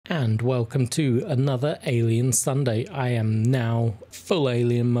And welcome to another Alien Sunday. I am now full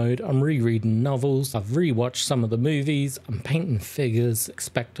alien mode. I'm rereading novels. I've rewatched some of the movies. I'm painting figures.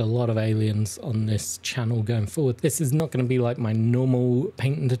 Expect a lot of aliens on this channel going forward. This is not going to be like my normal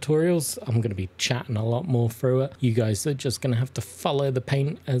painting tutorials. I'm going to be chatting a lot more through it. You guys are just going to have to follow the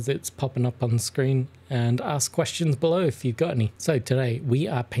paint as it's popping up on the screen and ask questions below if you've got any. So today we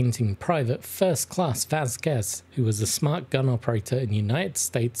are painting Private First Class Vasquez, who was a smart gun operator in the United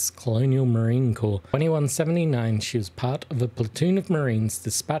States Colonial Marine Corps. 2179, she was part of a platoon of Marines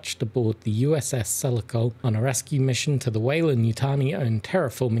dispatched aboard the USS Selico on a rescue mission to the Weyland-Yutani-owned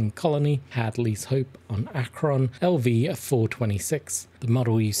terraforming colony Hadley's Hope on Akron LV 426. The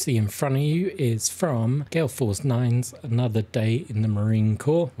model you see in front of you is from Gale Force Nine's Another Day in the Marine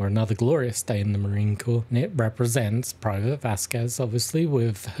Corps, or Another Glorious Day in the Marine Corps, and it represents Private Vasquez, obviously,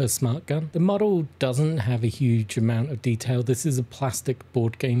 with her smart gun. The model doesn't have a huge amount of detail. This is a plastic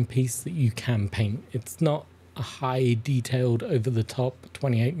board game piece that you can paint. It's not a high detailed over the top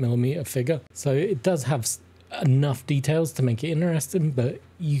 28mm figure, so it does have enough details to make it interesting, but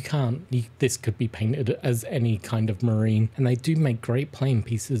this could be painted as any kind of marine, and they do make great playing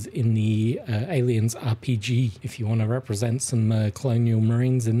pieces in the Aliens RPG if you want to represent some colonial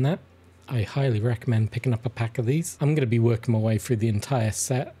marines in that. I highly recommend picking up a pack of these. I'm going to be working my way through the entire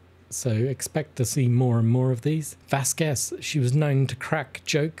set, so expect to see more and more of these. Vasquez, she was known to crack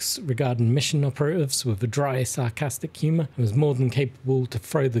jokes regarding mission operatives with a dry, sarcastic humour, and was more than capable to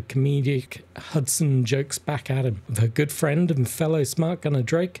throw the comedic Hudson jokes back at him. With her good friend and fellow smart gunner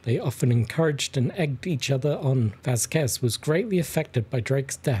Drake, they often encouraged and egged each other on. Vasquez was greatly affected by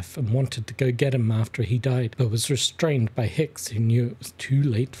Drake's death and wanted to go get him after he died, but was restrained by Hicks, who knew it was too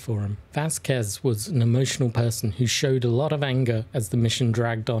late for him. Vasquez was an emotional person who showed a lot of anger as the mission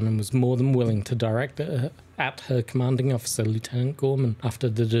dragged on, and was more than willing to direct it at her commanding officer, Lieutenant Gorman, after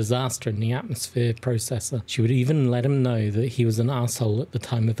the disaster in the atmosphere processor. She would even let him know that he was an asshole at the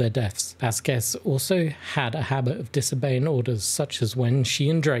time of their deaths. Vasquez also had a habit of disobeying orders, such as when she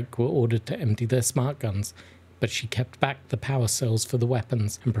and Drake were ordered to empty their smart guns, but she kept back the power cells for the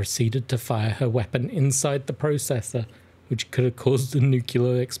weapons and proceeded to fire her weapon inside the processor, which could have caused a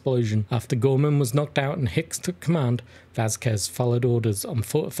nuclear explosion. After Gorman was knocked out and Hicks took command, Vasquez followed orders on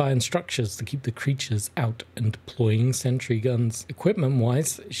fortifying structures to keep the creatures out and deploying sentry guns.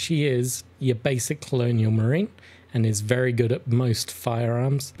 Equipment-wise, she is your basic colonial marine and is very good at most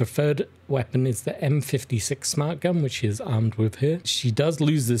firearms. Preferred weapon is the M56 smart gun, which she is armed with here. She does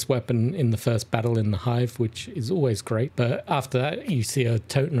lose this weapon in the first battle in the Hive, which is always great, but after that you see her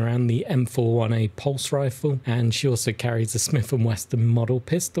toting around the M41A pulse rifle, and she also carries a Smith & Wesson model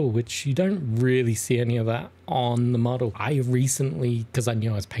pistol, which you don't really see any of that on the model. I recently, because I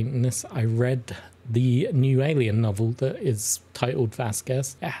knew I was painting this, I read the new Alien novel that is titled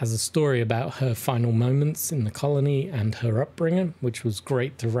Vasquez. It has a story about her final moments in the colony and her upbringing, which was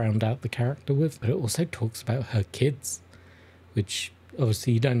great to round out the character with, but it also talks about her kids, which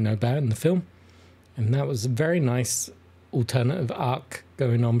obviously you don't know about in the film, and that was a very nice alternative arc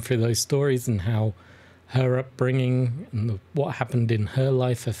going on through those stories and how her upbringing and what happened in her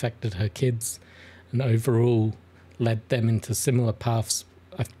life affected her kids and overall led them into similar paths.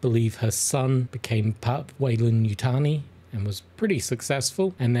 I believe her son became part of Weyland-Yutani and was pretty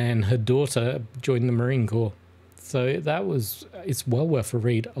successful, and then her daughter joined the Marine Corps. So it's well worth a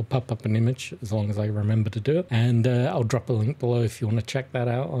read. I'll pop up an image as long as I remember to do it, and I'll drop a link below if you want to check that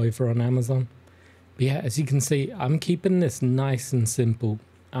out over on Amazon. But yeah, as you can see, I'm keeping this nice and simple.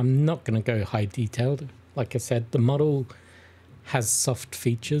 I'm not going to go high detailed. Like I said, the model has soft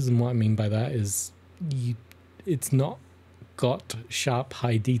features, and what I mean by that is it's not got sharp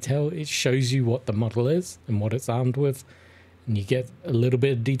high detail. It shows you what the model is and what it's armed with, and you get a little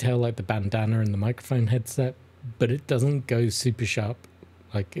bit of detail like the bandana and the microphone headset, but it doesn't go super sharp.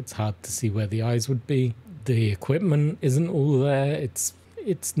 Like, it's hard to see where the eyes would be. The equipment isn't all there.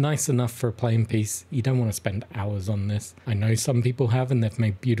 It's nice enough for a playing piece. You don't want to spend hours on this. I know some people have, and they've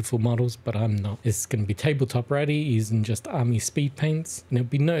made beautiful models, but I'm not. It's going to be tabletop ready using just army speed paints, and it'll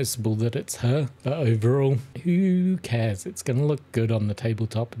be noticeable that it's her, but overall, who cares? It's going to look good on the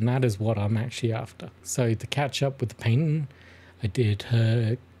tabletop, and that is what I'm actually after. So to catch up with the painting, I did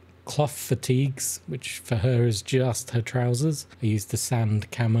her cloth fatigues, which for her is just her trousers. I used the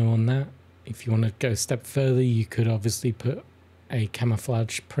sand camo on that. If you want to go a step further, you could obviously put a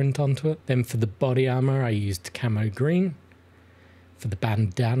camouflage print onto it. Then for the body armor, I used camo green. For the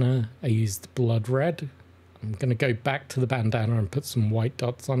bandana, I used blood red. I'm going to go back to the bandana and put some white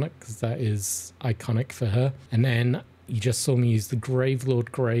dots on it because that is iconic for her. And then you just saw me use the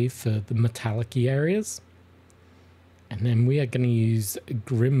Gravelord Grey for the metallic-y areas. And then we are going to use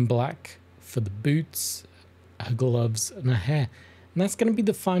grim black for the boots, her gloves and her hair. And that's going to be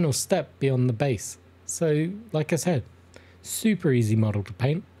the final step beyond the base. So like I said, super easy model to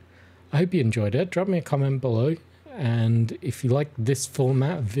paint. I hope you enjoyed it. Drop me a comment below. And if you like this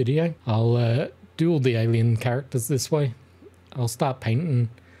format of video, I'll do all the alien characters this way. I'll start painting.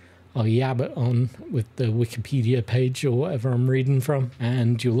 I'll yab it on with the Wikipedia page or whatever I'm reading from.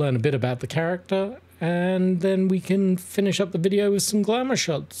 And you'll learn a bit about the character. And then we can finish up the video with some glamour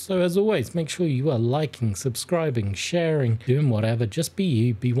shots. So as always, make sure you are liking, subscribing, sharing, doing whatever. Just be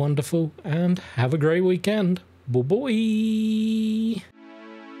you, be wonderful, and have a great weekend. Bye-bye.